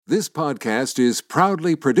This podcast is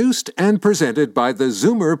proudly produced and presented by the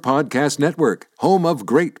Zoomer Podcast Network, home of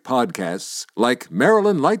great podcasts like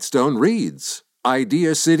Marilyn Lightstone Reads,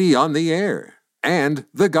 Idea City on the Air, and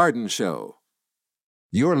The Garden Show.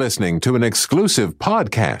 You're listening to an exclusive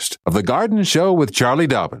podcast of The Garden Show with Charlie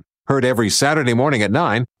Dobbin, heard every Saturday morning at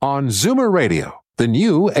 9 on Zoomer Radio, the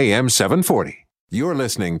new AM 740. You're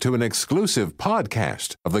listening to an exclusive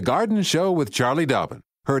podcast of The Garden Show with Charlie Dobbin,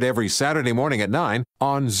 heard every Saturday morning at 9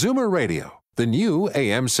 on Zoomer Radio, the new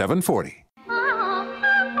AM 740.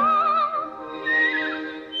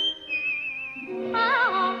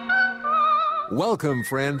 Welcome,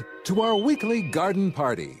 friend, to our weekly garden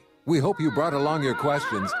party. We hope you brought along your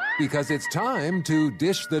questions because it's time to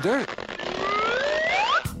dish the dirt.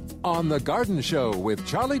 On The Garden Show with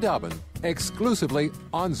Charlie Dobbin, exclusively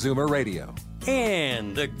on Zoomer Radio.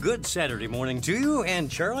 And a good Saturday morning to you.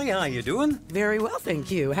 And Charlie, how you doing? Very well,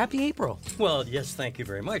 thank you. Happy April. Well, yes, thank you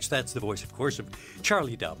very much. That's the voice, of course, of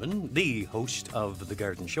Charlie Dobbin, the host of The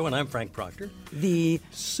Garden Show. And I'm Frank Proctor, the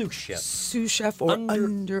sous chef. Sous chef or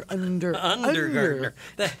Undergardener.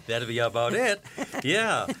 That'll be about it.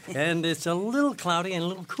 Yeah. And it's a little cloudy and a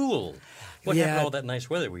little cool. What happened to all that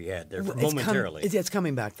nice weather we had there momentarily? It's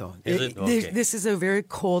coming back, though. Is it? Okay. This is a very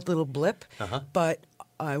cold little blip, but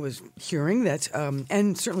I was hearing that,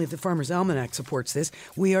 and certainly the Farmer's Almanac supports this,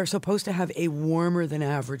 we are supposed to have a warmer than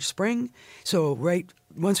average spring. So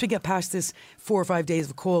once we get past this 4 or 5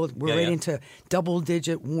 days of cold, we're into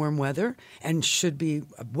double-digit warm weather and should be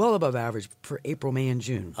well above average for April, May, and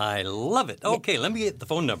June. I love it. Okay, let me get the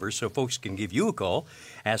phone number so folks can give you a call,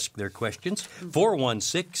 ask their questions.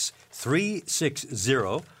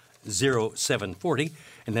 416-360-0740.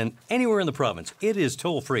 And then anywhere in the province, it is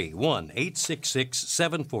toll-free,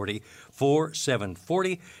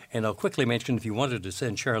 1-866-740-4740. And I'll quickly mention, if you wanted to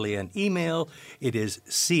send Charlie an email, it is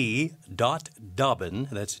c.dobbin,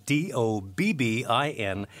 that's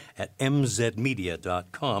D-O-B-B-I-N, at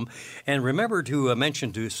mzmedia.com. And remember to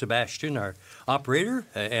mention to Sebastian, our operator,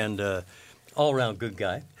 and all-around good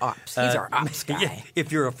guy. Ops. He's our ops guy. Yeah,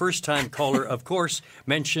 if you're a first-time caller, of course,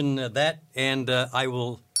 mention that, and I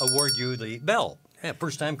will award you the bell. Yeah,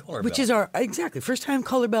 first-time caller which bell. Is first-time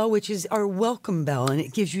caller bell, which is our welcome bell, and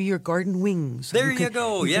it gives you your garden wings. There you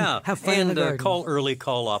go, yeah. Have fun in the garden. Call early,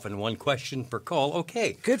 call often, one question per call.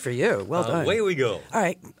 Okay. Good for you. Well done. Away we go. All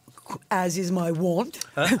right. As is my wont,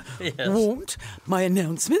 my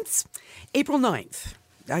announcements. April 9th.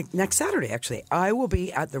 Next Saturday, actually, I will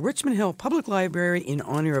be at the Richmond Hill Public Library in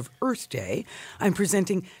honor of Earth Day. I'm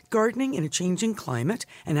presenting Gardening in a Changing Climate,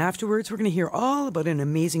 and afterwards we're going to hear all about an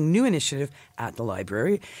amazing new initiative at the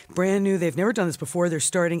library. Brand new. They've never done this before. They're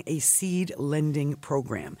starting a seed lending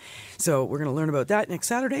program. So we're going to learn about that next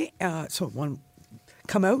Saturday.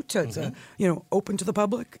 Come out. It's open to the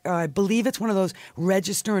public. I believe it's one of those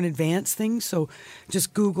register in advance things. So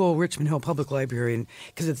just Google Richmond Hill Public Library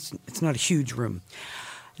because it's not a huge room.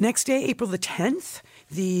 Next day, April the 10th,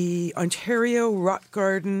 the Ontario Rock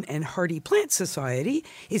Garden and Hardy Plant Society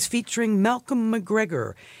is featuring Malcolm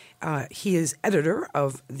McGregor. He is editor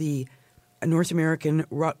of the North American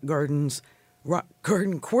Rock Garden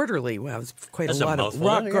Quarterly. Wow, it's quite a lot of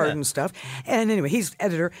rock garden stuff. And anyway, he's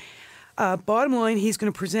editor. Bottom line, he's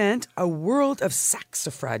going to present A World of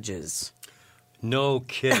Saxifrages. No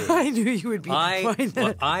kidding. I knew you would be fine.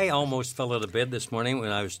 Well, I almost fell out of bed this morning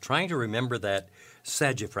when I was trying to remember that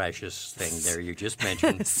saxifrages thing there you just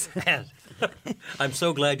mentioned. I'm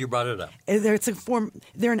so glad you brought it up. They're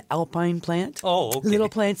an alpine plant. Oh, okay. Little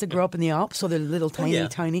plants that grow up in the Alps, so they're little,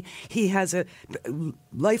 tiny. He has a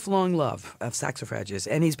lifelong love of saxifrages,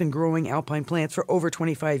 and he's been growing alpine plants for over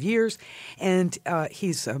 25 years, and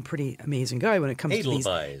he's a pretty amazing guy when it comes to these.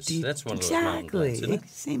 Edelweiss, that's one of those mountain plants, isn't it?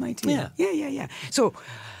 Same idea. Yeah. So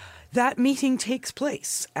that meeting takes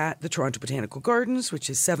place at the Toronto Botanical Gardens, which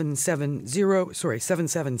is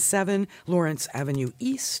 777 Lawrence Avenue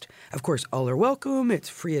East. Of course, all are welcome. It's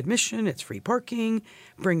free admission. It's free parking.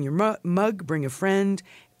 Bring your mug. Bring a friend.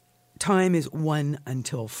 Time is 1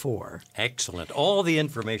 until 4. Excellent. All the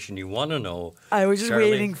information you want to know. I was just Charlie.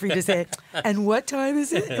 waiting for you to say, and what time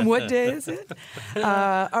is it? And what day is it?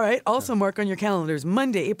 All right. Also mark on your calendars,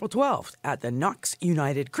 Monday, April 12th, at the Knox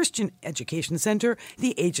United Christian Education Centre,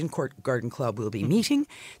 the Agincourt Garden Club will be meeting.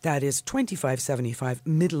 That is 2575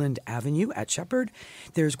 Midland Avenue at Shepherd.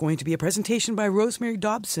 There's going to be a presentation by Rosemary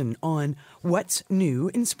Dobson on what's new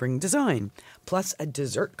in spring design, plus a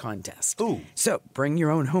dessert contest. Ooh. So bring your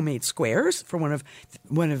own homemade squares for one of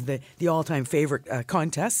the all-time favorite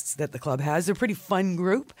contests that the club has. They're a pretty fun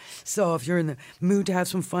group. So if you're in the mood to have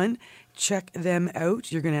some fun, check them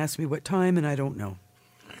out. You're going to ask me what time, and I don't know.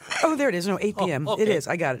 Oh, there it is. No, 8 p.m. okay. It is.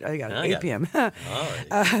 I got it. 8 p.m. All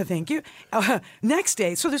right. Thank you. Next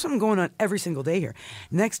day, so there's something going on every single day here.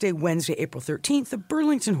 Next day, Wednesday, April 13th, the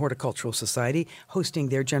Burlington Horticultural Society hosting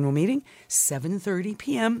their general meeting, 7:30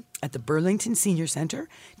 p.m. at the Burlington Senior Center,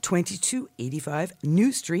 2285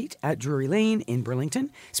 New Street at Drury Lane in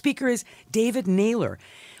Burlington. Speaker is David Naylor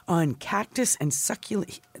on cacti and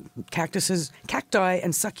succulents.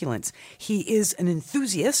 He is an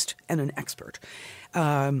enthusiast and an expert.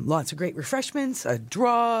 Lots of great refreshments, a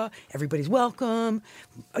draw, everybody's welcome.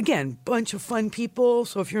 Again, bunch of fun people.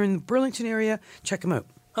 So if you're in the Burlington area, check them out.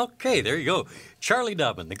 Okay, there you go. Charlie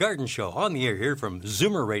Dobbin, The Garden Show, on the air here from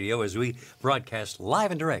Zoomer Radio as we broadcast live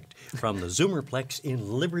and direct from the Zoomerplex in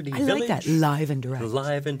Liberty Village. I like that, live and direct.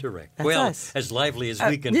 Live and direct. That's well, us. as lively as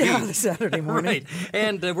we can yeah, be. on Saturday morning. Right.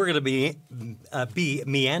 And we're going to be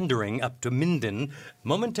meandering up to Minden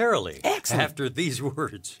momentarily. Excellent. After these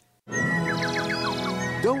words.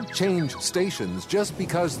 Don't change stations just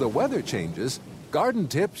because the weather changes. Garden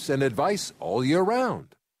tips and advice all year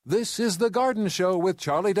round. This is The Garden Show with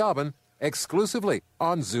Charlie Dobbin, exclusively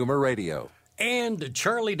on Zoomer Radio. And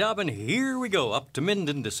Charlie Dobbin, here we go, up to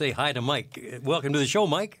Minden to say hi to Mike. Welcome to the show,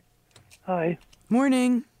 Mike. Hi,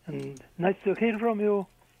 Morning. and nice to hear from you.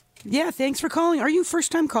 Yeah, thanks for calling. Are you a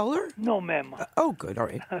first-time caller? No, ma'am. Oh, good. All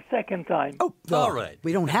right. A second time. Oh, All right.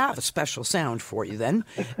 We don't have a special sound for you then.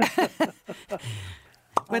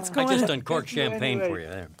 What's I going just on? uncorked Thank you champagne anyway. for you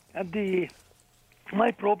there. And my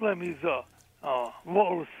problem is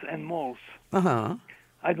walls and moles. Uh-huh.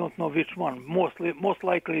 I don't know which one. Most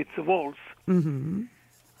likely it's walls.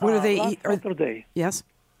 What do they last eat? Saturday, Yes?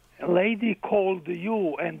 a lady called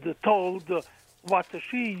you and told what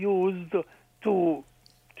she used to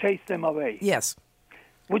chase them away. Yes.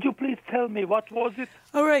 Would you please tell me what was it?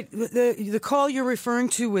 All right. The call you're referring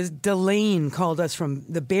to was Delane called us from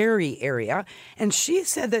the Barrie area, and she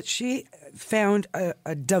said that she found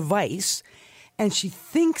a device, and she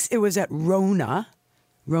thinks it was at Rona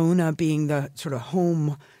being the sort of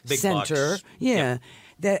home Big center. box. Yeah.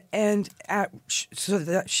 So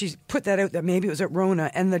that she put that out that maybe it was at Rona,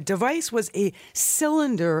 and the device was a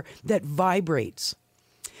cylinder that vibrates.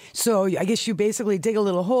 So I guess you basically dig a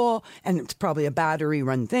little hole, and it's probably a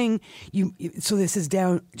battery-run thing. So this is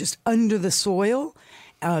down just under the soil,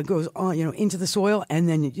 goes on, into the soil, and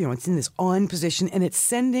then it's in this on position, and it's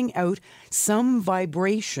sending out some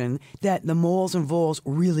vibration that the moles and voles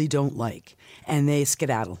really don't like, and they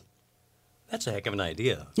skedaddle. That's a heck of an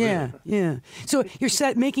idea. Yeah, yeah. So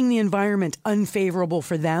you're making the environment unfavorable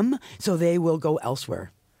for them, so they will go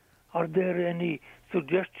elsewhere. Are there any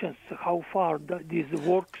suggestions how far this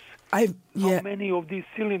works? How How many of these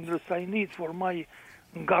cylinders I need for my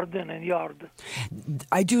garden and yard?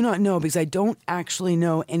 I do not know because I don't actually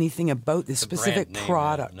know anything about this The specific brand name,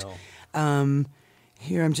 product. no.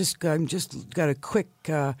 Here, I'm just got a quick.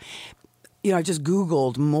 I just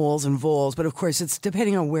Googled moles and voles, but of course, it's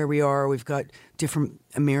depending on where we are. We've got different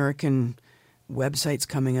American websites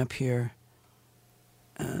coming up here.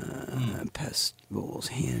 Pest, voles,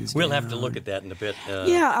 hands. We'll down. have to look at that in a bit.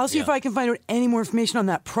 I'll see if I can find out any more information on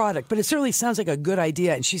that product. But it certainly sounds like a good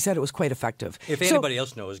idea, and she said it was quite effective. If anybody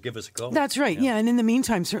else knows, give us a call. That's right. Yeah, and in the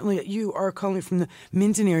meantime, certainly you are calling from the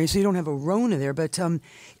Minden area, so you don't have a Rona there. But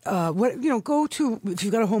go to if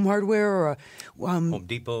you've got a Home Hardware or a Home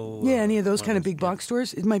Depot. any of those one kind of those, big box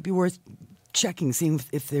stores. It might be worth checking, seeing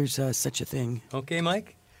if there's such a thing. Okay,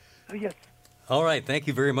 Mike? Yes. All right. Thank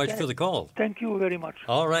you very much for the call. Thank you very much.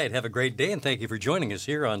 All right. Have a great day, and thank you for joining us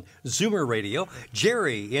here on Zoomer Radio.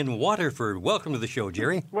 Jerry in Waterford. Welcome to the show,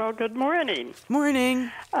 Jerry. Well, good morning. Morning.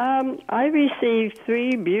 I received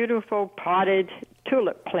 3 beautiful potted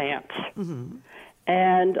tulip plants. Mm-hmm.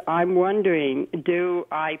 And I'm wondering, do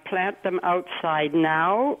I plant them outside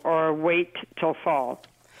now or wait till fall?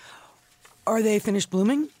 Are they finished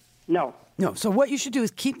blooming? No. No. So what you should do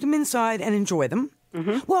is keep them inside and enjoy them.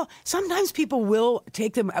 Mm-hmm. Well, sometimes people will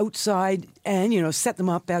take them outside and, set them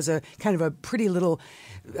up as a kind of a pretty little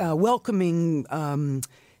welcoming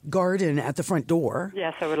garden at the front door.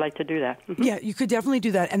 Yes, I would like to do that. Yeah, you could definitely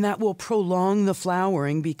do that, and that will prolong the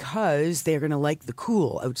flowering because they're going to like the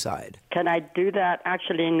cool outside. Can I do that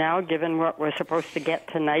actually now, given what we're supposed to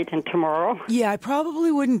get tonight and tomorrow? Yeah, I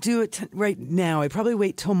probably wouldn't do it right now. I'd probably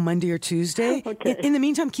wait till Monday or Tuesday. Okay. In the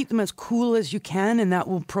meantime, keep them as cool as you can, and that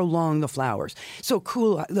will prolong the flowers. So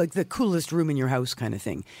cool, like the coolest room in your house kind of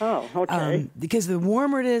thing. Oh, okay. Because the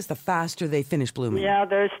warmer it is, the faster they finish blooming. Yeah,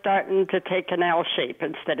 they're starting to take an L shape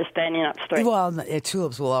instead instead of standing up straight. Well,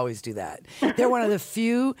 tulips will always do that. They're one of the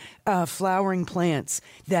few flowering plants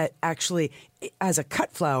that actually, as a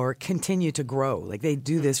cut flower, continue to grow. Like they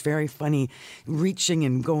do this very funny reaching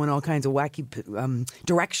and going all kinds of wacky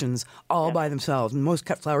directions all by themselves. And most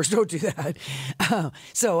cut flowers don't do that.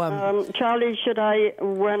 Charlie, should I,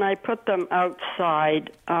 when I put them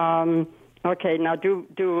outside, okay, now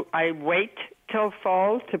do I wait till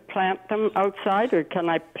fall to plant them outside, or can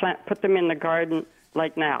I put them in the garden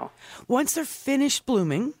like now? Once they're finished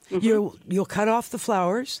blooming, you'll cut off the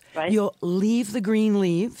flowers. Right. You'll leave the green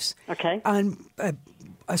leaves. Okay.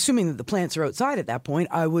 Assuming that the plants are outside at that point,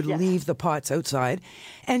 I would leave the pots outside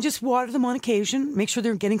and just water them on occasion. Make sure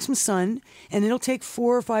they're getting some sun. And it'll take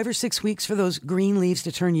 4 or 5 or 6 weeks for those green leaves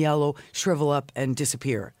to turn yellow, shrivel up, and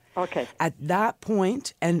disappear. Okay. At that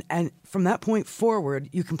point, and from that point forward,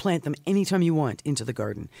 you can plant them anytime you want into the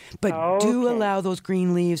garden. But do allow those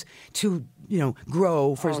green leaves to,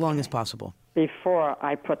 grow for as long as possible. Before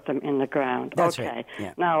I put them in the ground. That's okay. right.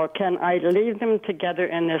 Yeah. Now, can I leave them together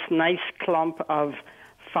in this nice clump of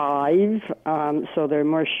 5 so they're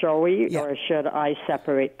more showy, or should I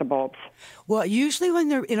separate the bulbs? Well, usually when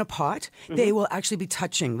they're in a pot, they will actually be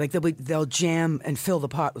touching. Like they'll jam and fill the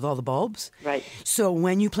pot with all the bulbs. Right. So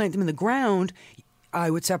when you plant them in the ground, I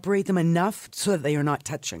would separate them enough so that they are not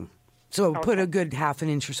touching. So put a good half an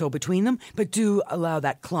inch or so between them, but do allow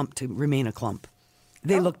that clump to remain a clump.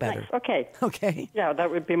 They look better. Nice. Okay. Okay. Yeah,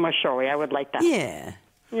 that would be more showy. I would like that. Yeah.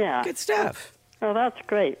 Yeah. Good stuff. Oh, that's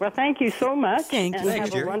great. Well, thank you so much. Thank you. And Thanks,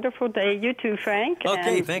 have Jerry. a wonderful day. You too, Frank.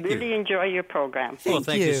 Okay, and thank you. really enjoy your program. Well,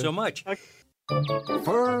 thank you you. so much.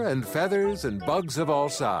 Fur and feathers and bugs of all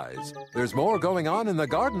size. There's more going on in the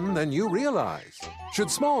garden than you realize. Should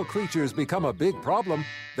small creatures become a big problem,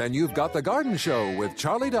 then you've got The Garden Show with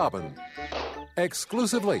Charlie Dobbin.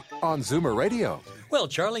 Exclusively on Zoomer Radio. Well,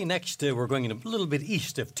 Charlie, next we're going a little bit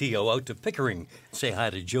east of T.O., out to Pickering. Say hi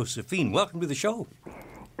to Josephine. Welcome to the show.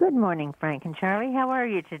 Good morning, Frank and Charlie. How are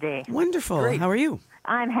you today? Wonderful. Great. How are you?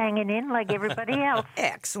 I'm hanging in like everybody else.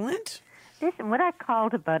 Excellent. Listen, what I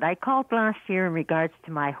called last year in regards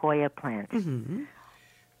to my Hoya plant. Mm-hmm.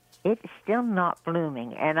 It's still not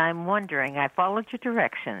blooming, and I'm wondering, I followed your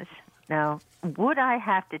directions. Now, would I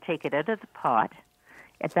have to take it out of the pot?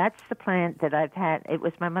 If that's the plant that I've had, it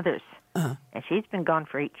was my mother's, and she's been gone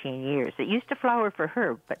for 18 years. It used to flower for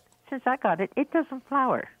her, but since I got it, it doesn't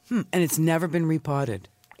flower. And it's never been repotted.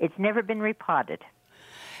 It's never been repotted.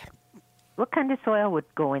 What kind of soil would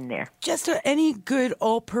go in there? Just any good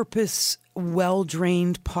all-purpose,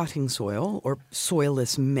 well-drained potting soil or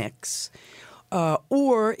soilless mix.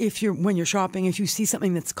 Or when you're shopping, if you see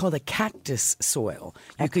something that's called a cactus soil,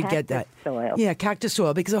 you could get that. Soil. Yeah, cactus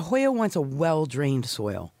soil, because a Hoya wants a well-drained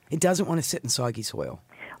soil. It doesn't want to sit in soggy soil.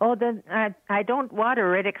 Oh, then I don't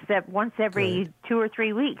water it except once every 2 or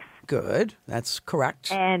 3 weeks. Good. That's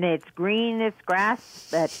correct. And it's green, it's grass.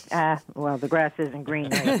 The grass isn't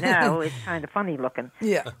green right now. It's kind of funny looking.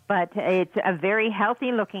 Yeah. But it's a very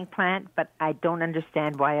healthy looking plant, but I don't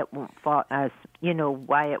understand why it won't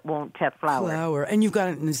why it won't flower. And you've got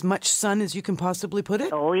it in as much sun as you can possibly put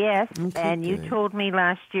it? Oh, yes. Okay, and you good. told me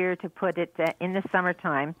last year to put it in the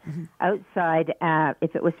summertime outside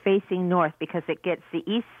if it was facing north, because it gets the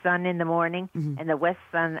east sun in the morning and the west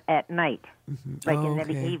sun at night, like in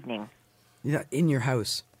the evening. Yeah, in your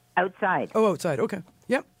house. Outside. Oh, outside. Okay.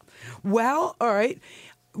 Yep. Well, all right.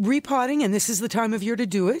 Repotting, and this is the time of year to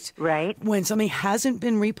do it. Right. When something hasn't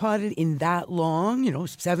been repotted in that long,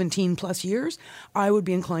 17 plus years, I would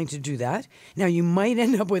be inclined to do that. Now, you might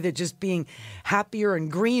end up with it just being happier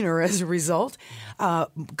and greener as a result.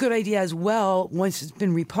 Good idea as well, once it's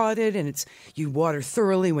been repotted and you water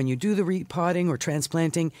thoroughly when you do the repotting or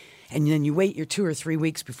transplanting, and then you wait your 2 or 3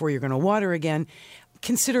 weeks before you're going to water again.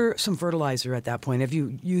 Consider some fertilizer at that point. Have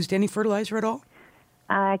you used any fertilizer at all?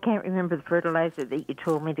 I can't remember the fertilizer that you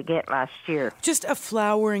told me to get last year. Just a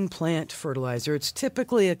flowering plant fertilizer. It's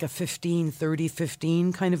typically like a 15, 30,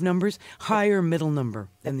 15 kind of numbers. Higher middle number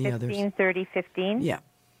than the others. 15, 30, 15? Yeah.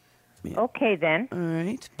 Okay, then. All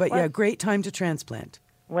right. But great time to transplant.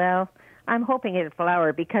 Well, I'm hoping it'll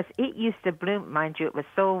flower because it used to bloom, mind you. It was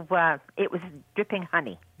it was dripping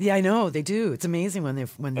honey. Yeah, I know. They do. It's amazing when they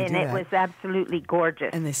do that. And it was absolutely gorgeous.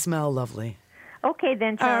 And they smell lovely. Okay,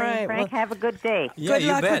 then, Charlie and Frank, have a good day. Yeah, good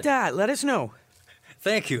luck with that. Let us know.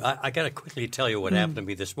 Thank you. I got to quickly tell you what happened to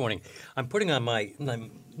me this morning. I'm putting on my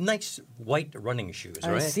nice white running shoes,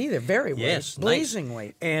 right? I see. They're very white. Yes, blazing nice.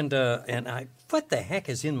 white. And what the heck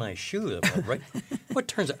is in my shoe? Right? What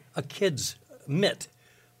turns out a kid's mitt?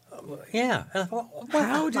 Yeah.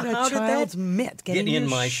 How did a child's mitt get in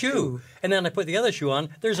my shoe? And then I put the other shoe on.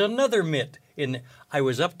 There's another mitt I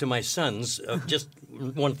was up to my sons, just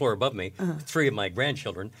one floor above me, three of my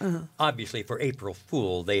grandchildren. Obviously, for April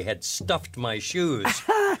Fool, they had stuffed my shoes.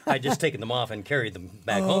 I'd just taken them off and carried them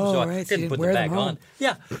back home, so I didn't put them back on.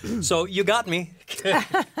 Yeah, so you got me.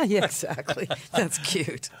 Yeah, exactly. That's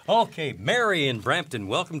cute. Okay, Mary in Brampton,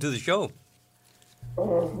 welcome to the show.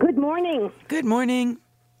 Good morning. Good morning.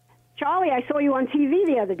 Charlie, I saw you on TV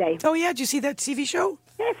the other day. Oh, yeah? Did you see that TV show?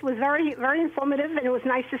 Yes, it was very, very informative, and it was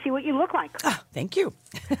nice to see what you look like. Ah, thank you.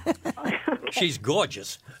 Okay. She's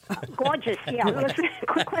gorgeous. Gorgeous, yeah. Listen,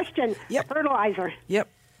 quick question. Yep. Fertilizer. Yep.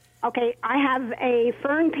 Okay, I have a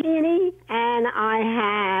fern peony, and I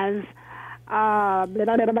have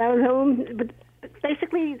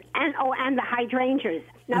basically, and the hydrangeas.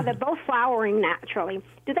 Now, they're both flowering naturally.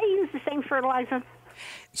 Do they use the same fertilizer?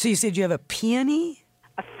 So you said you have a peony?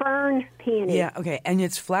 A fern peony. Yeah, okay. And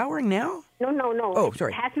it's flowering now? No. Oh,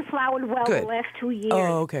 sorry. It hasn't flowered well Good. the last 2 years.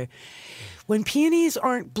 Oh, okay. When peonies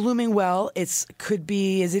aren't blooming well, is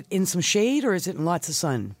it in some shade or is it in lots of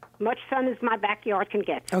sun? Much sun as my backyard can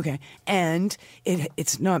get. Okay. And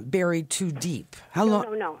it's not buried too deep. How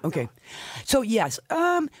long? No. Okay. So, yes.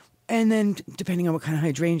 And then depending on what kind of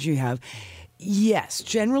hydrangea you have, yes,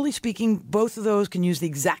 generally speaking, both of those can use the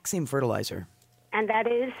exact same fertilizer. And that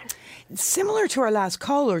is? Similar to our last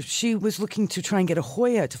caller, she was looking to try and get a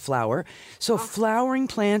Hoya to flower. So flowering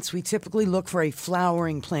plants, we typically look for a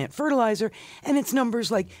flowering plant fertilizer, and it's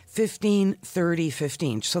numbers like 15, 30,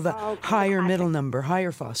 15. So the higher middle number,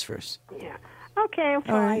 higher phosphorus. Yeah. Okay, I'll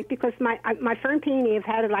try. Because my fern peony, I've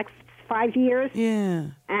had it like 5 years. Yeah.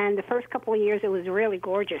 And the first couple of years, it was really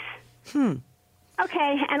gorgeous.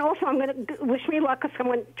 Okay, and also I'm going to wish me luck because I'm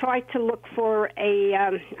going to try to look for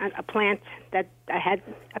a plant that I had,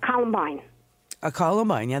 a columbine. A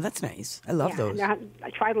columbine, yeah, that's nice. I love those. I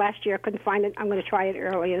tried last year, couldn't find it. I'm going to try it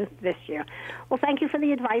earlier this year. Well, thank you for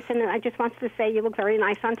the advice, and I just wanted to say you look very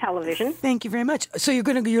nice on television. Thank you very much. So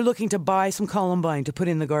you're looking to buy some columbine to put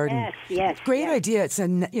in the garden. Yes. Great idea. It's a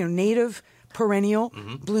native perennial,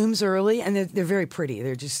 blooms early, and they're very pretty.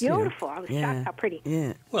 They're just beautiful. I was shocked how pretty.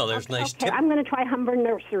 Yeah. Well, there's nice Okay, I'm going to try Humber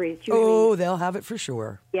Nurseries. They'll have it for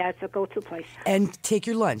sure. Yeah, it's a go-to place. And take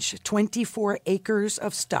your lunch. 24 acres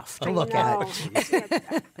of stuff to look at.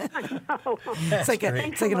 I know. It's like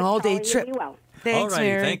an all-day trip. Well. Thanks, all right,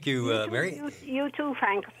 Mary. thank you, Mary. You too,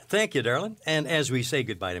 Frank. Thank you, darling. And as we say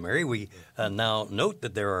goodbye to Mary, we now note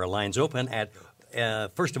that there are lines open at,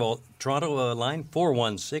 first of all, Toronto line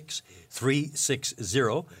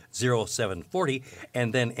 416-360-0740,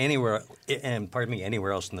 and then anywhere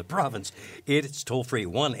else in the province, it's toll-free,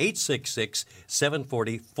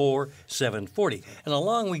 1-866-740-4740. And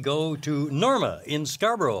along we go to Norma in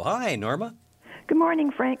Scarborough. Hi, Norma. Good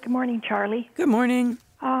morning, Frank. Good morning, Charlie. Good morning.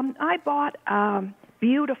 I bought a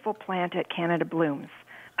beautiful plant at Canada Blooms,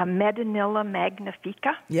 a Medinilla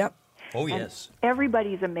magnifica. Yep. Oh, yes.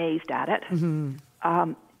 Everybody's amazed at it.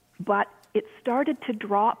 But it started to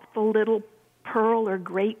drop the little pearl or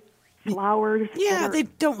grape flowers. Yeah, they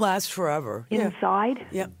don't last forever. Inside.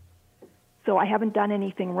 Yeah. So I haven't done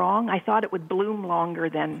anything wrong. I thought it would bloom longer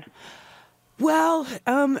than... Well,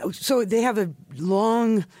 so they have a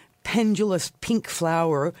long pendulous pink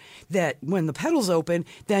flower that when the petals open,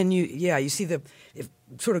 then you see it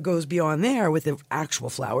sort of goes beyond there with the actual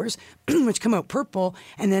flowers, which come out purple,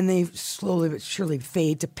 and then they slowly but surely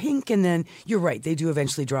fade to pink, and then you're right, they do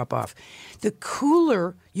eventually drop off. The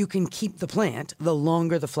cooler you can keep the plant, the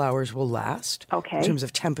longer the flowers will last. Okay. In terms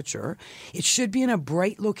of temperature. It should be in a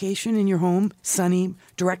bright location in your home. Sunny,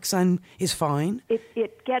 direct sun is fine.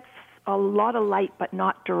 It gets a lot of light, but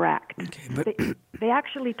not direct. Okay, but they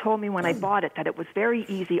actually told me when I bought it that it was very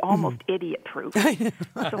easy, almost idiot-proof.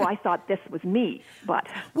 So I thought this was me, but...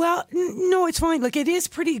 Well, no, it's fine. Like, it is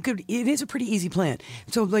pretty good. It is a pretty easy plant.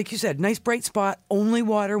 So, like you said, nice bright spot, only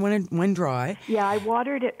water when dry. Yeah, I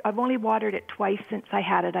watered it. I've only watered it twice since I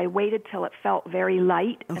had it. I waited till it felt very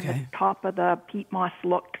light, and the top of the peat moss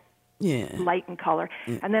looked light in color.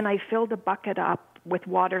 Yeah. And then I filled a bucket up with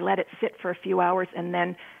water, let it sit for a few hours, and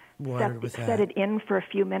then set it in for a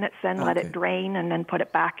few minutes, then let it drain, and then put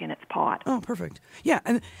it back in its pot. Oh, perfect. Yeah,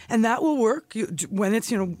 and that will work when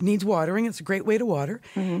it's needs watering. It's a great way to water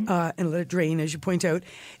and let it drain, as you point out.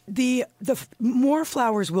 The more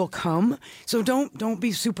flowers will come, so don't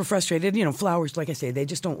be super frustrated. Flowers, like I say, they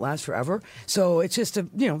just don't last forever. So it's just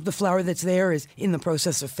the flower that's there is in the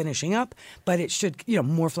process of finishing up, but it should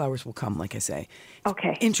more flowers will come, like I say.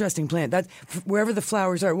 Okay. Interesting plant. That wherever the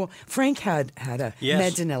flowers are. Well, Frank had a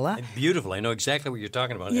Medinilla. manila. Beautiful. I know exactly what you're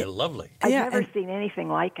talking about. They're lovely. I've never seen anything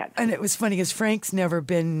like it. And it was funny because Frank's never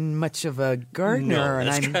been much of a gardener, and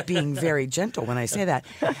I'm being very gentle when I say that.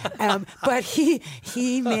 But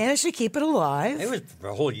he managed to keep it alive. It was for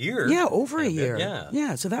a whole year. Yeah, over a year.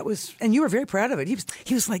 Yeah. So that was, and you were very proud of it.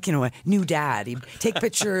 He was like, a new dad. He'd take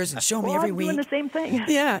pictures and show me every week. I'm doing the same thing.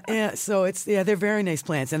 Yeah. So they're very nice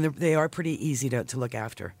plants, and they are pretty easy to look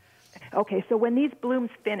after. Okay, so when these blooms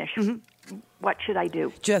finish, what should I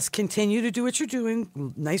do? Just continue to do what you're doing.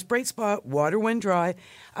 Nice bright spot, water when dry,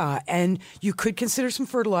 and you could consider some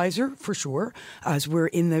fertilizer for sure, as we're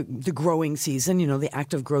in the growing season. The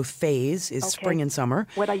active growth phase is spring and summer.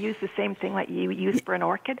 Would I use the same thing like you use for an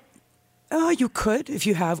orchid? You could if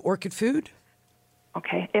you have orchid food.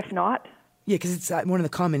 Okay, if not? Yeah, because it's one of the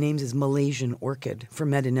common names is Malaysian orchid for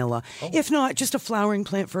Medinilla. If not, just a flowering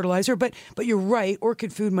plant fertilizer. But you're right,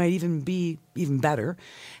 orchid food might even be even better.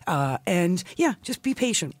 And just be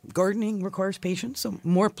patient. Gardening requires patience, so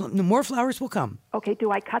more flowers will come. Okay,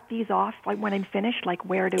 do I cut these off when I'm finished? Like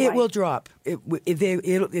where do I? It will drop.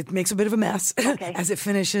 It makes a bit of a mess as it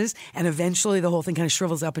finishes, and eventually the whole thing kind of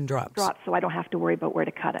shrivels up and drops. So I don't have to worry about where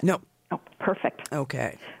to cut it. No. Oh, perfect.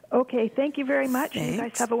 Okay. Okay, thank you very much. Thanks. You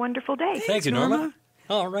guys have a wonderful day. Thank you, Norma.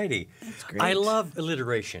 All righty. That's great. I love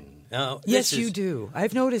alliteration. Yes, you do.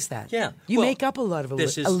 I've noticed that. Yeah. You make up a lot of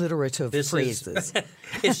alliterative phrases.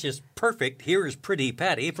 It's just perfect. Here is pretty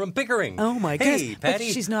Patty from Pickering. Oh, my goodness. Hey, Patty.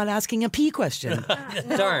 But she's not asking a P question.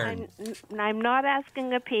 Darn. I'm not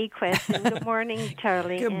asking a P question. Good morning,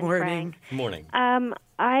 Charlie. Good morning. Good morning.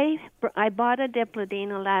 I bought a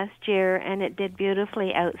Diplodena last year, and it did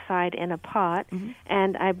beautifully outside in a pot. Mm-hmm.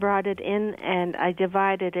 And I brought it in, and I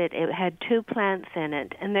divided it. It had 2 plants in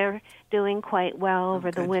it, and they're doing quite well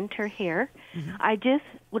over the winter here. Mm-hmm. I just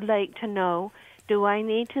would like to know, do I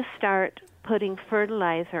need to start putting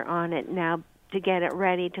fertilizer on it now to get it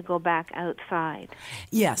ready to go back outside?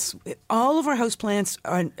 Yes. All of our house plants,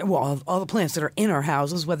 all the plants that are in our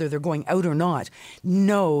houses, whether they're going out or not,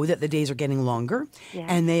 know that the days are getting longer,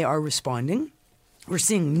 and they are responding. We're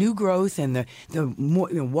seeing new growth, and the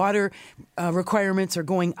water requirements are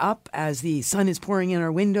going up as the sun is pouring in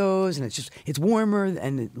our windows, and it's warmer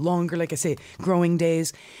and longer, like I say, growing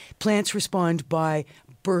days. Plants respond by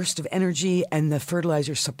burst of energy, and the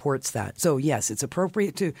fertilizer supports that. So yes, it's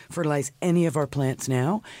appropriate to fertilize any of our plants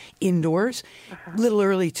now indoors. A little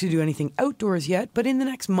early to do anything outdoors yet, but in the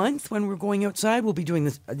next month when we're going outside, we'll be doing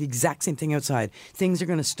the exact same thing outside. Things are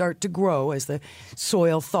going to start to grow as the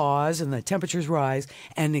soil thaws and the temperatures rise,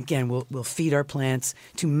 and again we'll feed our plants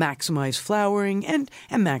to maximize flowering and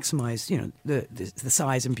maximize the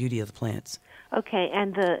size and beauty of the plants. Okay,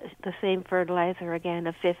 and the same fertilizer again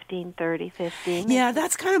of 15-30-15? Yeah,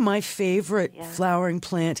 that's kind of my favorite flowering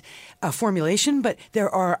plant formulation, but there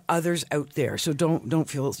are others out there, so don't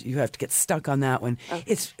feel you have to get stuck on that one. Okay.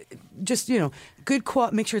 It's just, good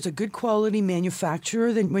make sure it's a good quality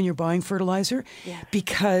manufacturer when you're buying fertilizer,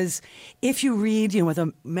 because if you read, with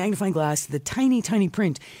a magnifying glass, the tiny, tiny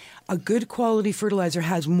print, a good quality fertilizer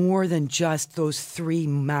has more than just those 3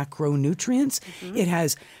 macronutrients. Mm-hmm. It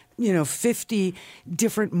has 50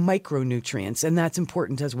 different micronutrients, and that's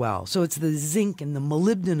important as well. So it's the zinc and the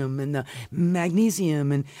molybdenum and the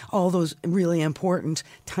magnesium and all those really important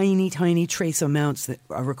tiny, tiny trace amounts that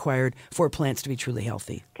are required for plants to be truly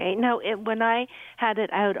healthy. Okay. Now, when I had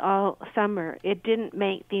it out all summer, it didn't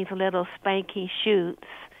make these little spiky shoots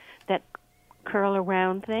that curl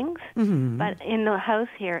around things, but in the house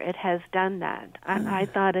here, it has done that. And I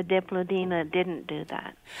thought a Diplodena didn't do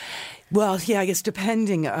that. Well, yeah, I guess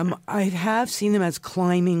depending. I have seen them as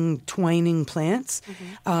climbing, twining plants,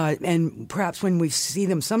 and perhaps when we see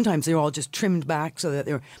them, sometimes they're all just trimmed back so that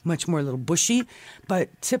they're much more little bushy. But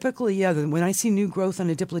typically, when I see new growth on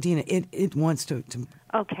a Diplodena, it wants to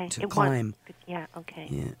climb. Okay.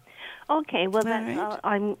 Yeah. Okay, well,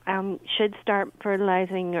 I should start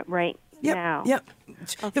fertilizing it right now. Yep.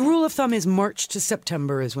 Okay. The rule of thumb is March to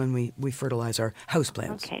September is when we fertilize our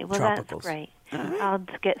houseplants. Okay, well, tropicals. That's great. I'll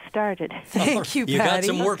get started. Thank you, Patty. You got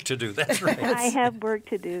some work to do. That's right. I have work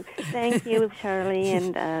to do. Thank you, Charlie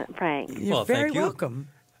and Frank. You're very welcome.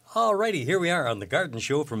 All righty, here we are on the Garden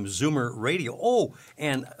Show from Zoomer Radio. Oh,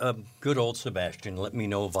 and good old Sebastian let me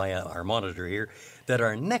know via our monitor here that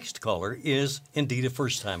our next caller is indeed a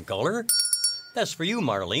first-time caller. That's for you,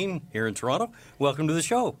 Marlene, here in Toronto. Welcome to the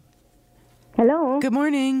show. Hello. Good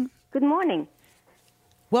morning. Good morning.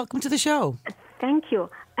 Welcome to the show. Thank you.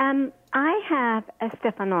 I have a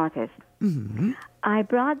Stephanotis. Mm-hmm. I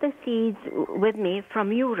brought the seeds with me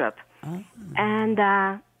from Europe, and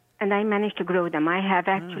I managed to grow them. I have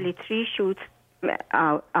actually 3 shoots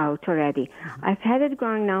out already. I've had it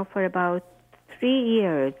growing now for about 3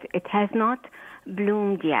 years. It has not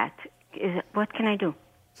bloomed yet. What can I do?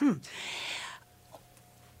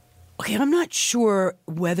 Okay, I'm not sure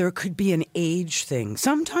whether it could be an age thing.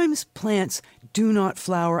 Sometimes plants do not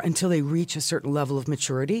flower until they reach a certain level of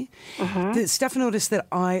maturity. The stephanotis that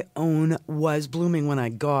I own was blooming when I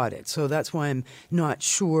got it, so that's why I'm not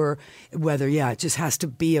sure whether, it just has to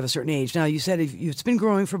be of a certain age. Now, you said it's been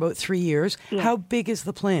growing for about 3 years. Yeah. How big is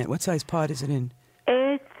the plant? What size pot is it in?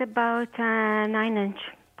 It's about a 9-inch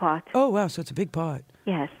pot. Oh, wow, so it's a big pot.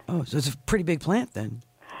 Yes. Oh, so it's a pretty big plant then.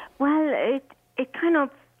 Well, it kind of,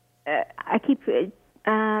 I keep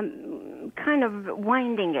kind of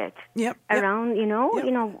winding it around, you know,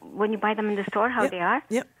 when you buy them in the store, how they are.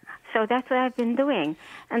 Yep. So that's what I've been doing.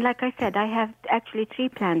 And like I said, I have actually 3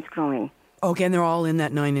 plants growing. Okay, and they're all in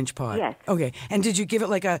that 9-inch pot? Yes. Okay, and did you give it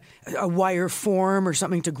like a wire form or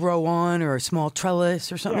something to grow on, or a small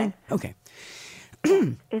trellis or something? Yes. Okay.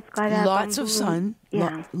 It's got lots of sun.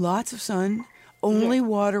 Yeah. Lots of sun. Only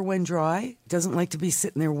water when dry. Doesn't like to be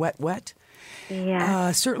sitting there wet.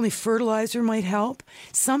 Yeah. Certainly fertilizer might help.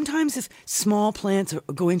 Sometimes if small plants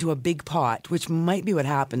go into a big pot, which might be what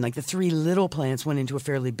happened, like the 3 little plants went into a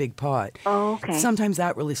fairly big pot. Oh, okay. Sometimes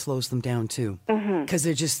that really slows them down too. Because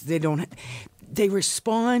they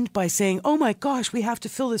respond by saying, oh my gosh, we have to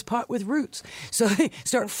fill this pot with roots. So they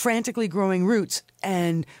start frantically growing roots,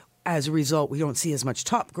 and as a result, we don't see as much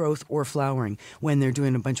top growth or flowering when they're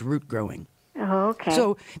doing a bunch of root growing. Oh, okay.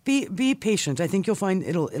 So be patient. I think you'll find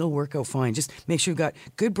it'll work out fine. Just make sure you've got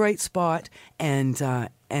good bright spot and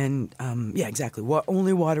exactly.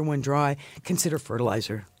 Only water when dry. Consider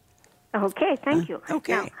fertilizer. Okay, thank you.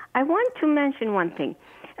 Okay. Now, I want to mention one thing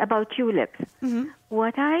about tulips.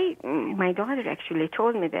 My daughter actually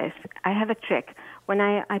told me this. I have a trick. When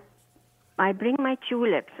I bring my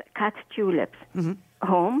tulips, cut tulips,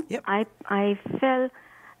 home, I fill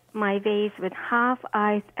my vase with half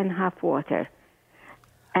ice and half water.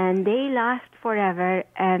 And they last forever,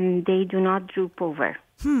 and they do not droop over.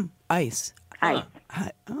 Ice. Ice.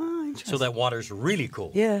 Oh, interesting. So that water's really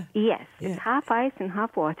cool. Yeah. Yes. It's half ice and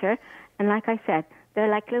half water. And like I said, they're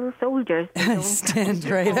like little soldiers. They don't stand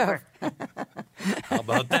right up. How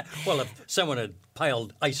about that? Well, if someone had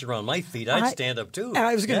piled ice around my feet, I'd stand up too.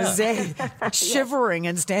 I was going to say, shivering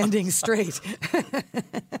and standing straight.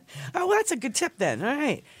 Oh, well, that's a good tip then. All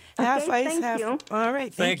right. Half ice, thank half. you. All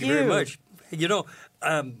right. Thank you very much. You know,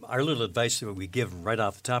 our little advice that we give right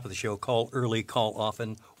off the top of the show: call early, call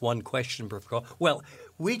often, 1 question per call. Well,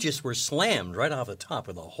 we just were slammed right off the top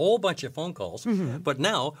with a whole bunch of phone calls, but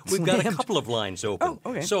now we've got a couple of lines open. Oh,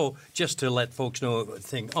 okay. So just to let folks know,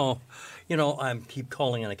 I keep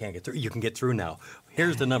calling and I can't get through. You can get through now.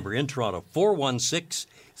 Here's the number in Toronto: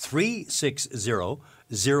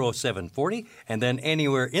 416-360-0740, and then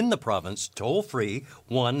anywhere in the province, toll free,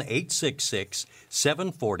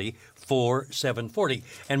 1-866-740-4740.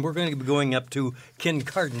 And we're going to be going up to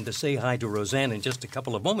Kincardine to say hi to Roseanne in just a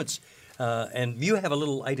couple of moments. And you have a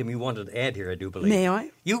little item you wanted to add here, I do believe. May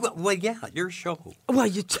I? Your show. Well,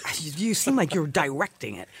 you seem like you're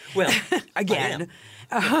directing it. Well, again.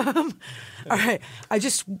 All right. I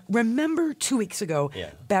just remember 2 weeks ago,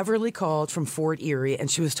 Beverly called from Fort Erie,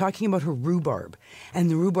 and she was talking about her rhubarb.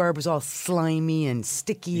 And the rhubarb was all slimy and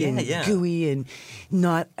sticky and gooey and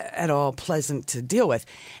not at all pleasant to deal with.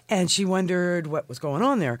 And she wondered what was going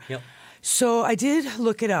on there. Yep. So I did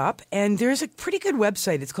look it up, and there's a pretty good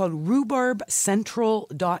website. It's called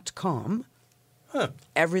rhubarbcentral.com.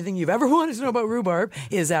 Everything you've ever wanted to know about rhubarb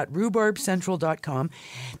is at rhubarbcentral.com.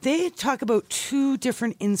 They talk about 2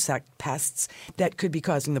 different insect pests that could be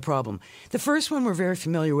causing the problem. The first one we're very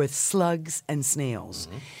familiar with, slugs and snails.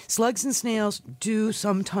 Slugs and snails do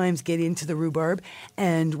sometimes get into the rhubarb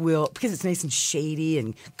and because it's nice and shady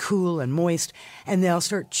and cool and moist, and they'll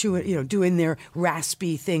start chewing, doing their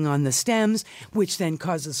raspy thing on the stems, which then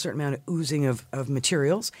causes a certain amount of oozing of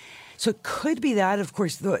materials. So it could be that. Of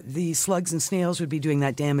course, the slugs and snails would be doing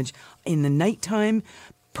that damage in the nighttime,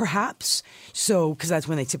 perhaps. So, because that's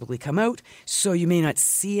when they typically come out. So you may not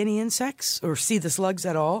see any insects or see the slugs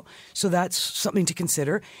at all. So that's something to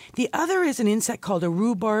consider. The other is an insect called a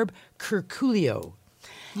rhubarb curculio.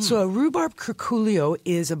 So a rhubarb curculio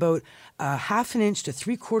is about 1/2 inch to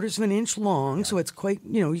 3/4 of an inch long, so it's quite,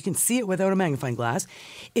 you can see it without a magnifying glass.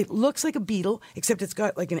 It looks like a beetle, except it's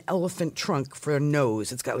got like an elephant trunk for a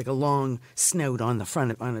nose. It's got like a long snout on the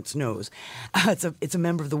front on its nose. It's a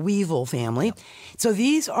member of the weevil family. So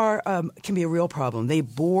these can be a real problem. They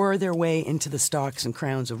bore their way into the stalks and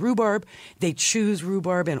crowns of rhubarb. They choose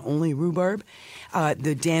rhubarb and only rhubarb.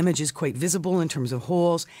 The damage is quite visible in terms of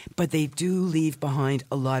holes, but they do leave behind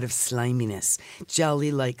a lot of sliminess,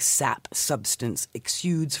 jelly-like sap substance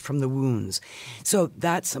exudes from the wounds. So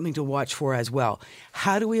that's something to watch for as well.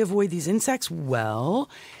 How do we avoid these insects? Well,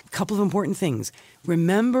 a couple of important things.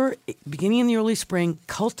 Remember, beginning in the early spring,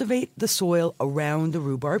 cultivate the soil around the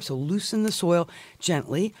rhubarb. So loosen the soil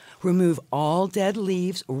gently. Remove all dead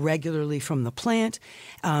leaves regularly from the plant.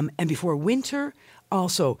 And before winter,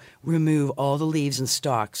 also remove all the leaves and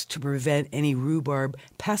stalks to prevent any rhubarb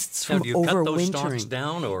pests from now, do you overwintering. cut those stalks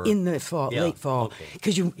down, or? In the fall, late fall,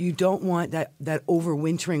 because you don't want that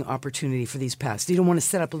overwintering opportunity for these pests. You don't want to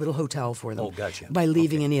set up a little hotel for them by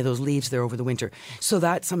leaving any of those leaves there over the winter. So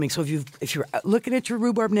that's something. So if you're looking at your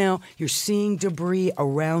rhubarb now, you're seeing debris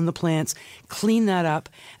around the plants. Clean that up,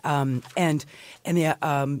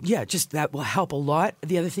 just that will help a lot.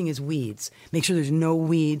 The other thing is weeds. Make sure there's no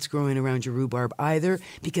weeds growing around your rhubarb either,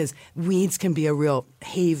 because weeds can be a real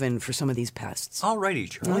haven for some of these pests. All righty,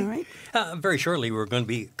 Charlie. All right. Very shortly, we're going to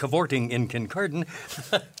be cavorting in Kincardine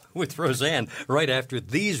with Roseanne right after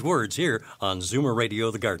these words here on Zoomer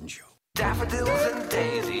Radio, The Garden Show. Daffodils and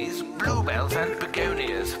daisies, bluebells and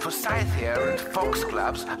begonias, forsythia and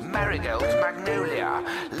foxgloves, marigolds, magnolia,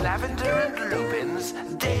 lavender and lupins,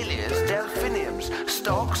 dahlias, delphiniums,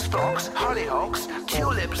 stalks, phlox, hollyhocks,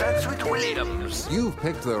 tulips and sweet williams. You've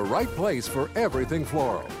picked the right place for everything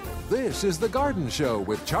floral. This is The Garden Show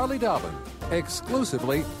with Charlie Dobbin,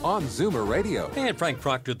 exclusively on Zoomer Radio. And Frank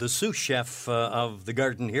Proctor, the sous chef of the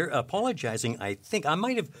garden here, apologizing. I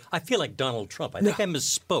feel like Donald Trump. I think I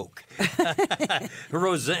misspoke.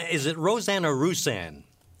 Roseanne, is it Roseanne or Roseanne?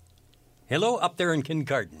 Hello, up there in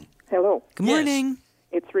Kincardine. Hello. Good morning.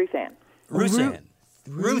 It's Ruthann.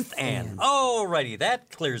 Ruthann. Oh, righty. That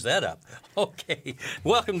clears that up. Okay.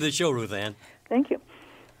 Welcome to the show, Ruthann. Thank you.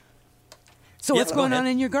 So what's going on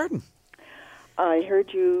in your garden? I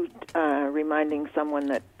heard you reminding someone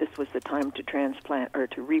that this was the time to transplant or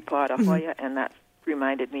to repot a Hoya, and that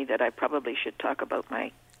reminded me that I probably should talk about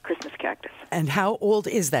my Christmas cactus. And how old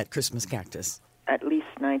is that Christmas cactus? At least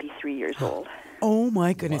 93 years old. Oh,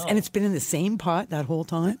 my goodness. Wow. And it's been in the same pot that whole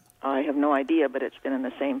time? I have no idea, but it's been in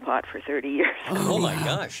the same pot for 30 years. Oh my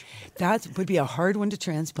gosh. That would be a hard one to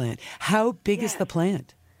transplant. How big is the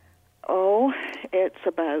plant? Oh, it's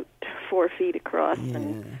about 4 feet across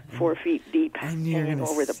and 4 feet deep, hanging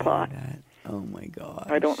over the pot. That. Oh, my God.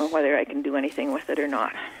 I don't know whether I can do anything with it or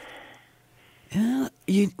not.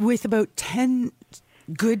 With about 10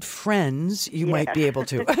 good friends, you might be able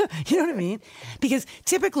to. You know what I mean? Because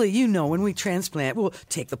typically, when we transplant, we'll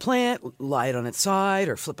take the plant, lie it on its side,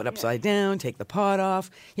 or flip it upside down, take the pot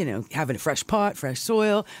off, have a fresh pot, fresh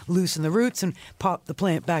soil, loosen the roots, and pop the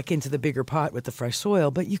plant back into the bigger pot with the fresh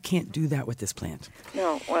soil. But you can't do that with this plant.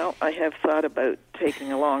 No, well, I have thought about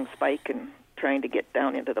taking a long spike and trying to get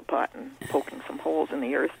down into the pot and poking some holes in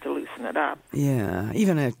the earth to loosen it up. Yeah,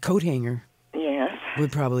 even a coat hanger. Yes.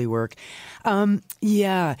 Would probably work. See,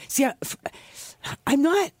 I'm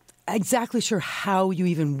not exactly sure how you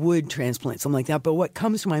even would transplant something like that, but what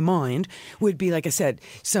comes to my mind would be, like I said,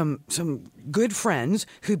 some good friends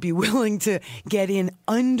who'd be willing to get in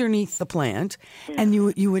underneath the plant, and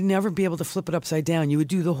you would never be able to flip it upside down. You would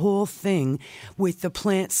do the whole thing with the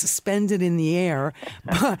plant suspended in the air,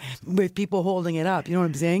 but with people holding it up. You know what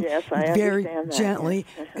I'm saying? Yes, I very understand that. gently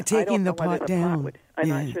taking the pot down. I'm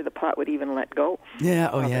not sure the pot would even let go.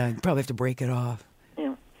 Yeah, you probably have to break it off.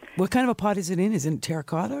 Yeah. What kind of a pot is it in? Is it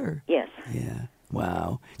terracotta? Or? Yes. Yeah.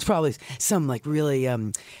 Wow. It's probably some really,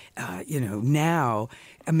 now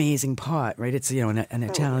amazing pot, right? It's, an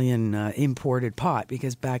Italian imported pot,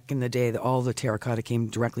 because back in the day, all the terracotta came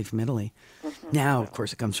directly from Italy. Mm-hmm. Now, of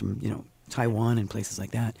course, it comes from, Taiwan and places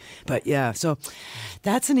like that. But yeah, so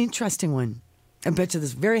that's an interesting one. I bet you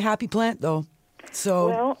this very happy plant, though.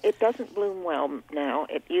 Well, it doesn't bloom well now.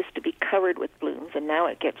 It used to be covered with blooms, and now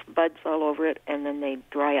it gets buds all over it, and then they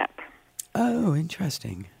dry up. Oh,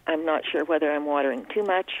 interesting. I'm not sure whether I'm watering too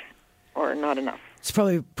much or not enough. It's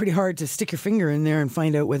probably pretty hard to stick your finger in there and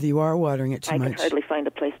find out whether you are watering it too much. I can hardly find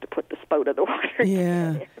a place to put the spout of the water.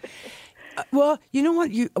 Yeah. Well, you know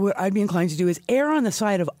what I'd be inclined to do is err on the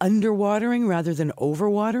side of underwatering rather than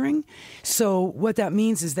overwatering. So what that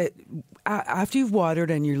means is that after you've watered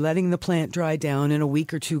and you're letting the plant dry down and a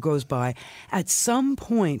week or two goes by, at some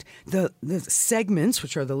point the segments,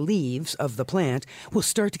 which are the leaves of the plant, will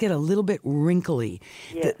start to get a little bit wrinkly.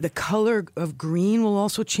 Yes. The color of green will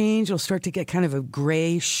also change. It'll start to get kind of a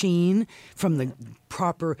gray sheen from the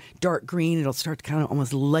proper dark green. It'll start to kind of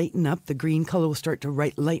almost lighten up. The green color will start to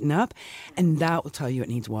lighten up, and that will tell you it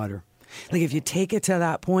needs water. Like if you take it to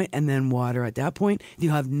that point and then water at that point,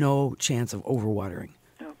 you have no chance of overwatering.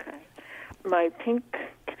 Okay. My pink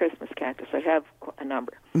Christmas cactus, I have a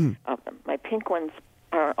number of them. My pink ones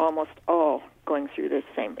are almost all going through the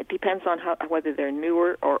same. It depends on whether they're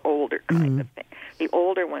newer or older kind of thing. The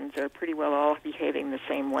older ones are pretty well all behaving the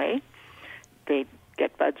same way. They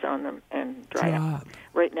get buds on them and dry up.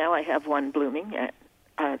 Right now I have one blooming. It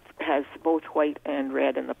has both white and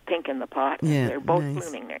red and the pink in the pot. Yeah, and they're both nice.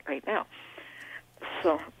 blooming right now.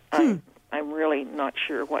 So I'm really not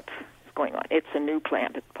sure what's going on. It's a new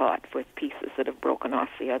planted pot with pieces that have broken off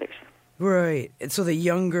the others. Right. And so the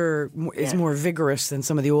younger is more vigorous than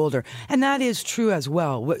some of the older. And that is true as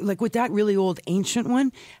well. Like with that really old ancient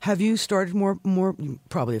one, have you started more you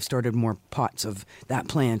probably have started more pots of that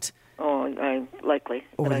plant? Oh, likely.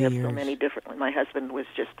 Over But I the have years. so many different ones. My husband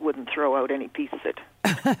wouldn't throw out any pieces that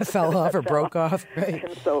fell off or broke off. Right.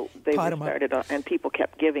 And so they Pot 'em were up. started off, and people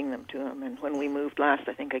kept giving them to him. And when we moved last,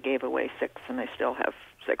 I think I gave away 6, and I still have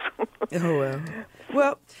 6. Oh, well.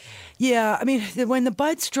 Well, yeah, I mean, when the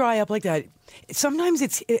buds dry up like that,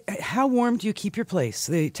 sometimes how warm do you keep your place,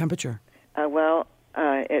 the temperature?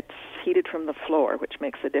 It's heated from the floor, which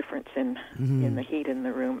makes a difference in the heat in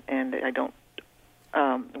the room, and I don't.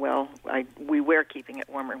 We were keeping it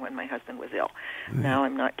warmer when my husband was ill. Right. Now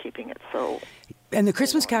I'm not keeping it so. And the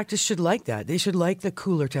Christmas cactus should like that. They should like the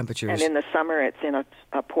cooler temperatures. And in the summer, it's in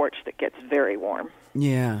a porch that gets very warm.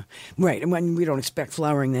 Yeah, right. And when we don't expect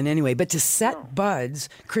flowering then anyway. But to set buds,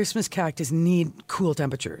 Christmas cactus need cool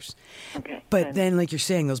temperatures. Okay. But then, like you're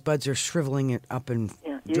saying, those buds are shriveling it up and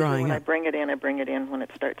Usually drying when up. I bring it in when it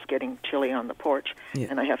starts getting chilly on the porch,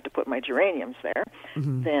 and I have to put my geraniums there,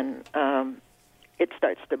 then it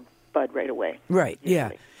starts to bud right away. Right,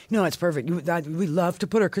 yeah. No, it's perfect. We love to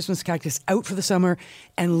put our Christmas cactus out for the summer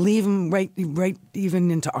and leave them right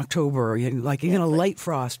even into October. Like even a light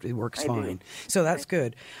frost, it works fine. So that's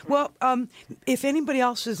good. Well, if anybody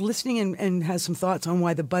else is listening and has some thoughts on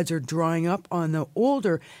why the buds are drying up on the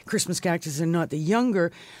older Christmas cactus and not the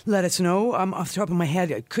younger, let us know. Off the top of my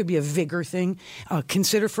head, it could be a vigor thing.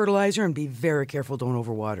 Consider fertilizer and be very careful. Don't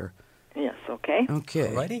overwater. Yes, okay. Okay.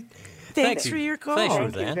 Alrighty. Thanks for your call.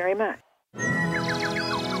 Thank you very much.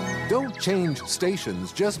 Don't change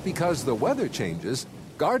stations just because the weather changes.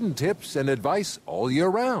 Garden tips and advice all year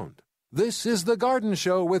round. This is The Garden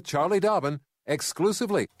Show with Charlie Dobbin,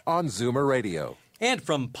 exclusively on Zoomer Radio. And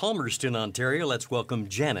from Palmerston, Ontario, let's welcome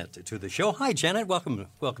Janet to the show. Hi, Janet. Welcome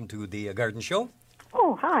to the Garden Show.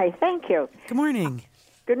 Oh, hi. Thank you. Good morning.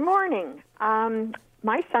 Good morning.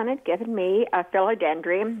 My son had given me a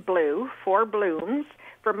philodendron blue, 4 blooms,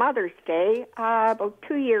 for Mother's Day about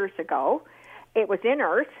 2 years ago. It was in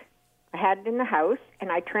earth. I had it in the house,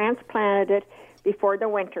 and I transplanted it before the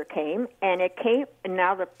winter came, and it came, and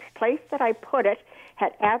now the place that I put it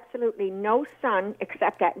had absolutely no sun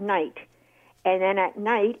except at night. And then at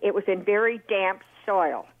night, it was in very damp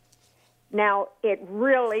soil. Now, it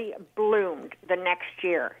really bloomed the next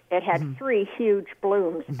year. It had 3 huge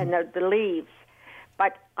blooms, and the leaves.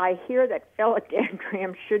 But I hear that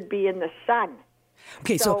philodendron should be in the sun.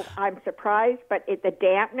 Okay, so I'm surprised, but the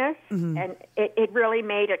dampness, and it really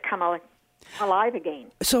made it come alive again.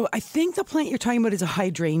 So I think the plant you're talking about is a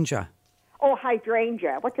hydrangea. Oh,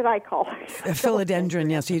 hydrangea. What did I call it? A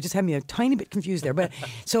philodendron, yeah. So you just had me a tiny bit confused there. But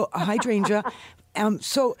so a hydrangea.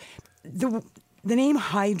 So the name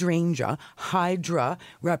hydrangea, hydra,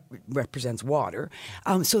 represents water.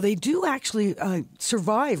 So they do actually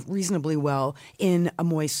survive reasonably well in a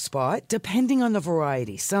moist spot, depending on the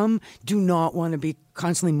variety. Some do not want to be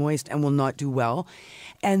constantly moist and will not do well.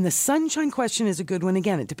 And the sunshine question is a good one.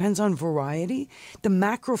 Again, it depends on variety. The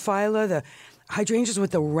macrophylla, the hydrangeas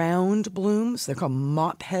with the round blooms, they're called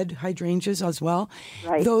mop head hydrangeas as well.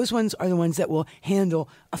 Right. Those ones are the ones that will handle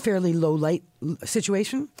a fairly low light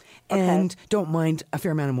situation and don't mind a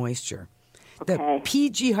fair amount of moisture. The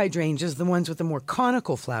PG hydrangeas, the ones with the more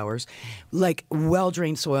conical flowers, like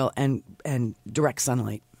well-drained soil and direct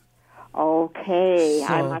sunlight. Okay,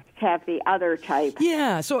 so, I must have the other type.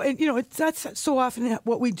 Yeah, so that's so often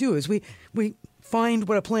what we do is we find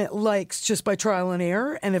what a plant likes just by trial and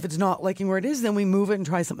error, and if it's not liking where it is, then we move it and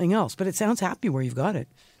try something else. But it sounds happy where you've got it.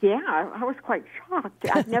 Yeah, I was quite shocked.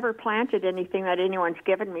 I've never planted anything that anyone's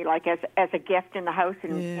given me, like as a gift in the house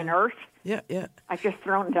in earth. Yeah. I've just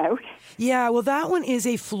thrown it out. Yeah, well, that one is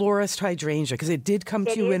a florist hydrangea because it did come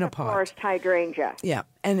to you in a pot. Florist hydrangea. Yeah,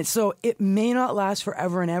 and so it may not last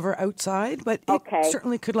forever and ever outside, but it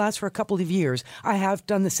certainly could last for a couple of years. I have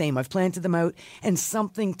done the same. I've planted them out, and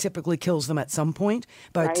something typically kills them at some point,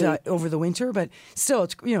 but over the winter. But still,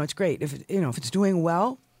 it's great if it's doing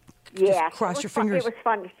well. Yeah, cross your fingers. It was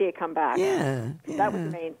fun to see it come back. Yeah. That was the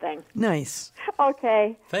main thing. Nice.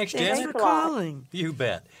 Okay. Thanks, Janet. Thanks for calling. You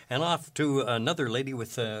bet. And off to another lady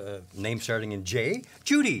with a name starting in J,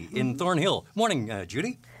 Judy in Thornhill. Morning,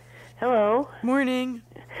 Judy. Hello. Morning.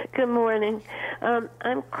 Good morning.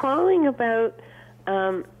 I'm calling about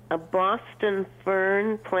a Boston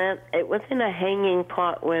fern plant. It was in a hanging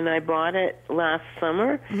pot when I bought it last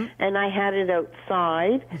summer, and I had it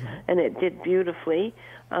outside, and it did beautifully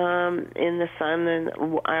in the sun, and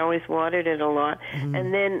I always watered it a lot.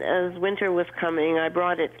 And then as winter was coming, I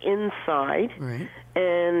brought it inside,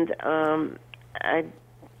 and I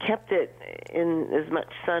kept it in as much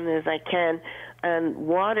sun as I can and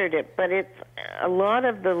watered it, but a lot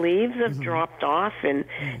of the leaves have dropped off, and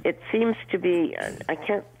it seems to be, I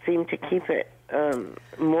can't seem to keep it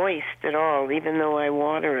moist at all, even though I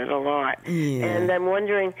water it a lot. Yeah. And I'm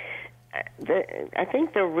wondering, I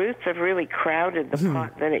think the roots have really crowded the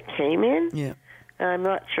pot that it came in. Yeah. I'm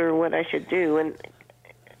not sure what I should do. And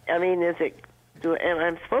I mean, and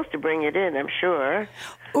I'm supposed to bring it in, I'm sure.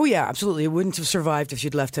 Oh, yeah, absolutely. It wouldn't have survived if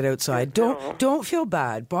you'd left it outside. Don't feel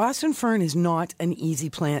bad. Boston fern is not an easy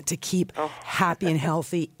plant to keep happy and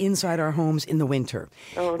healthy inside our homes in the winter.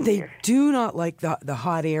 They do not like the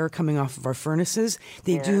hot air coming off of our furnaces.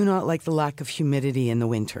 They do not like the lack of humidity in the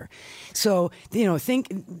winter. So, think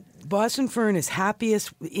Boston fern is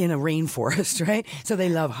happiest in a rainforest, right? So they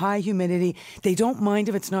love high humidity. They don't mind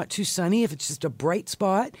if it's not too sunny, if it's just a bright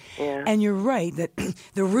spot. Yeah. And you're right that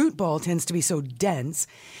the root ball tends to be so dense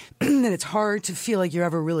that it's hard to feel like you're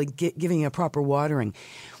ever really giving a proper watering.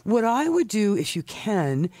 What I would do, if you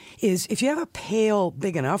can, is if you have a pail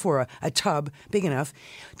big enough or a tub big enough,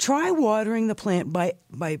 try watering the plant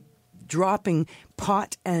by dropping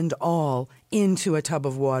pot and all into a tub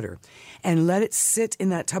of water and let it sit in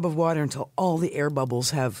that tub of water until all the air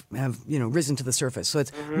bubbles have risen to the surface. So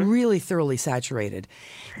it's really thoroughly saturated.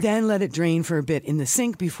 Then let it drain for a bit in the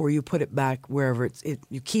sink before you put it back wherever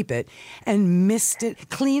you keep it, and mist it,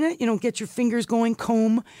 clean it, get your fingers going,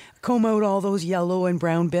 comb out all those yellow and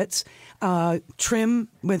brown bits, trim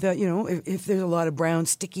with if there's a lot of brown,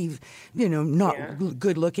 sticky, not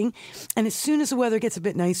good looking. And as soon as the weather gets a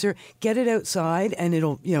bit nicer, get it outside and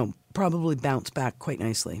it'll, probably bounce back quite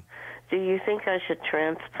nicely. Do you think I should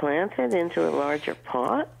transplant it into a larger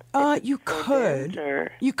pot? You could.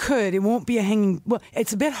 You could. It won't be a hanging... Well,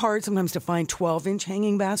 it's a bit hard sometimes to find 12-inch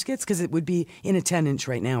hanging baskets because it would be in a 10-inch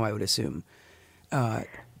right now, I would assume. In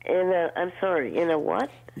a what?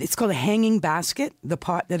 It's called a hanging basket, the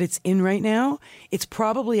pot that it's in right now. It's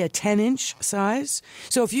probably a 10-inch size.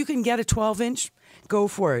 So if you can get a 12-inch, go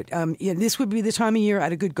for it. This would be the time of year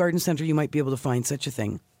at a good garden center you might be able to find such a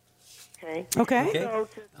thing. Okay.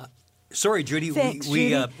 Sorry, Judy. Thanks,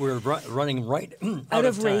 We're running right out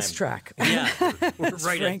of time. racetrack. Yeah, we're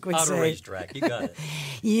right Frank would out say. of racetrack. You got it.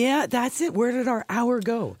 Yeah, that's it. Where did our hour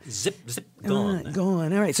go? Zip, gone.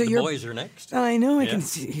 Gone. All right. So the boys are next. I know. I can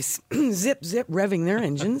see zip, revving their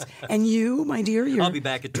engines. And you, my dear, I'll be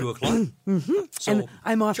back at 2:00. So and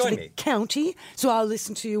I'm off to the me. county, so I'll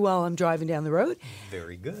listen to you while I'm driving down the road.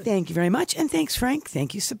 Very good. Thank you very much. And thanks, Frank.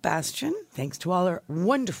 Thank you, Sebastian. Thanks to all our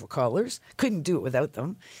wonderful callers. Couldn't do it without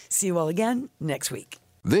them. See you all again next week.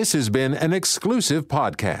 This has been an exclusive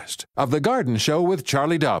podcast of The Garden Show with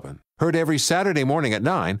Charlie Dobbin. Heard every Saturday morning at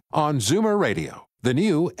 9 on Zoomer Radio, the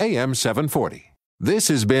new AM 740. This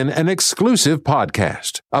has been an exclusive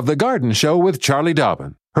podcast of The Garden Show with Charlie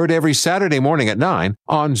Dobbin. Heard every Saturday morning at 9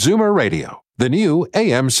 on Zoomer Radio, the new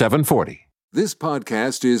AM 740. This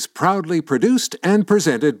podcast is proudly produced and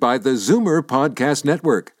presented by the Zoomer Podcast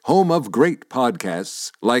Network, home of great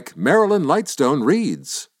podcasts like Marilyn Lightstone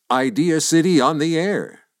Reads, Idea City on the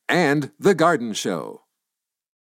Air, and The Garden Show.